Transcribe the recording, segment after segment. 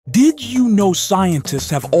Did you know scientists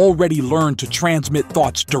have already learned to transmit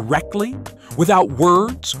thoughts directly, without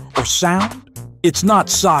words or sound? It's not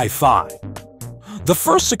sci-fi. The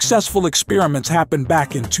first successful experiments happened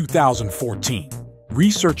back in 2014.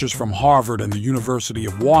 Researchers from Harvard and the University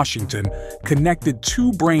of Washington connected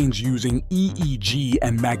two brains using EEG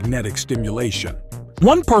and magnetic stimulation.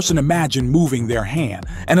 One person imagined moving their hand,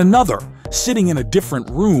 and another, sitting in a different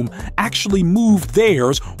room, actually moved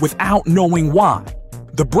theirs without knowing why.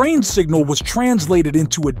 The brain signal was translated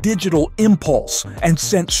into a digital impulse and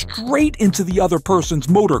sent straight into the other person's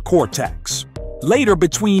motor cortex. Later,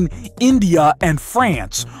 between India and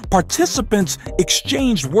France, participants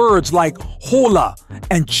exchanged words like hola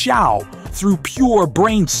and ciao through pure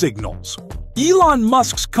brain signals. Elon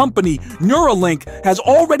Musk's company Neuralink has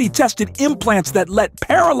already tested implants that let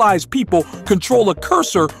paralyzed people control a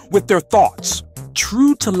cursor with their thoughts.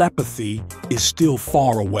 True telepathy is still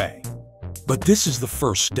far away. But this is the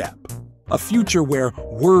first step, a future where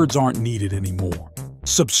words aren't needed anymore.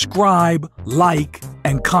 Subscribe, like,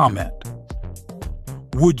 and comment.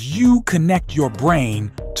 Would you connect your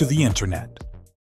brain to the internet?